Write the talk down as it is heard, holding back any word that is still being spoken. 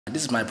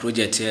This is my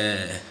project.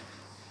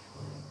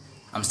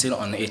 I'm still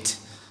on it.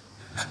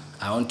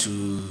 I want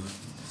to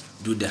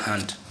do the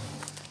hand.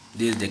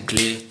 This is the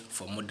clay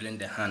for modeling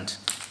the hand.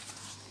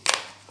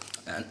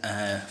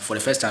 And for the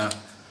first time,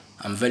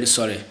 I'm very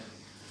sorry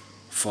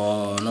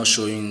for not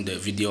showing the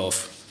video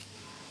of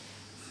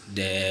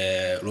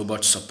the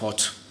robot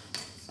support.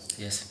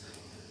 Yes,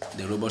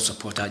 the robot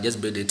support. I just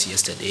built it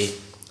yesterday,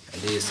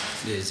 and this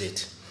is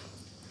it.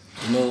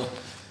 You know,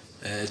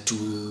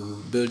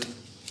 to build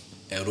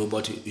a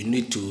robot, you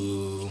need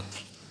to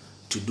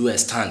do a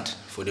stand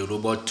for the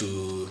robot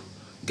to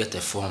get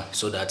a form,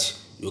 so that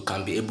you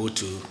can be able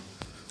to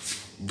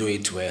do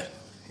it well.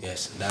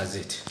 Yes, that's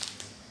it.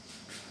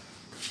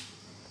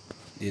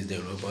 This is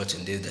the robot,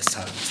 and this is the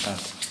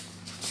stand.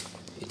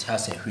 It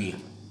has a wheel,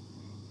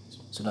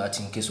 so that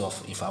in case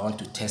of if I want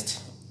to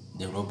test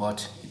the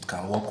robot, it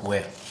can work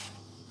well.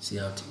 See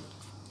how it,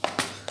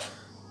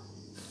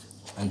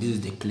 and this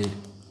is the clay.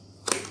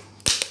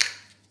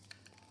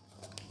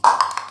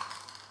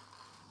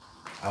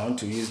 I want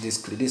to use this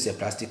clay. This is a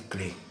plastic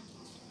clay.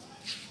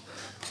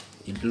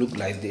 It looks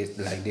like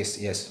this,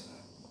 yes.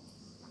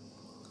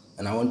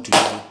 And I want to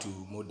use it to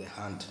mold the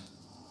hand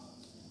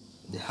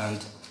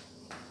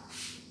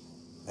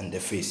and the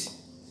face.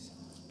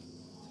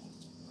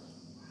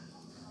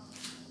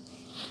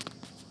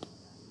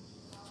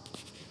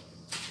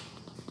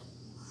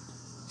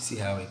 See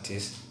how it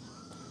is.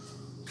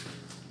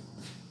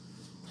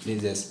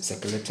 This is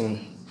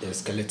the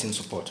skeleton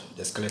support.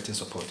 Yes.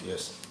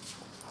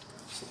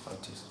 See how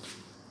it is.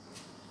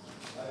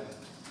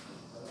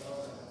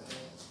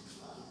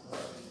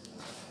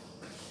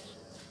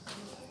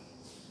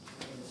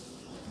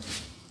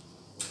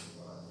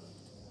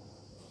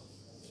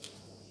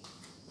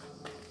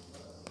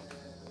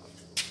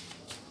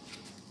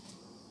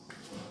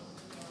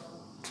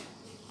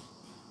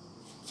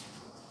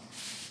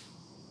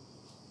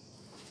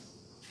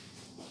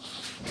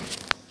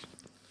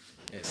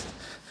 Yes,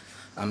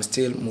 I'm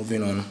still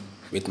moving on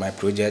with my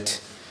project,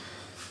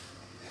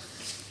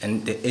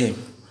 and the aim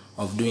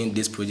of doing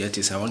this project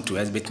is I want to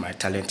exhibit my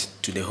talent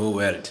to the whole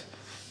world.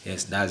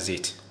 Yes, that's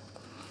it.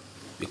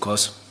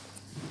 Because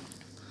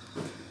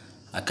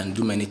I can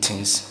do many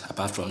things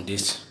apart from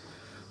this.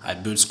 I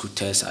build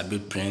scooters, I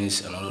build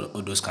planes, and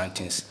all those kind of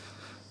things.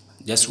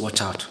 Just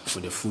watch out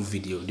for the full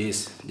video.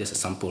 This is just a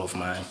sample of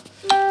my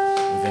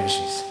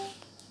inventions.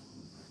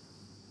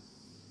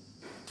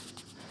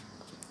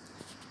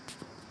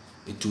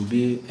 It will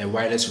be a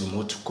wireless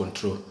remote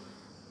control,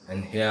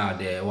 and here are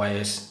the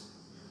wires.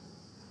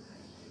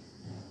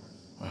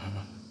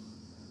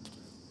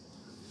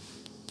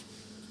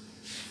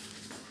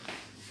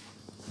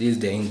 This is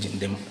the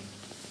engine,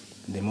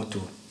 the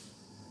motor,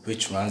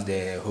 which runs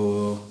the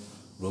whole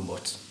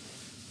robot.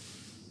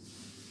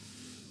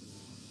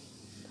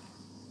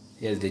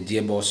 Here's the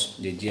gearbox,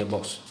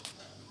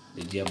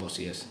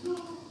 yes.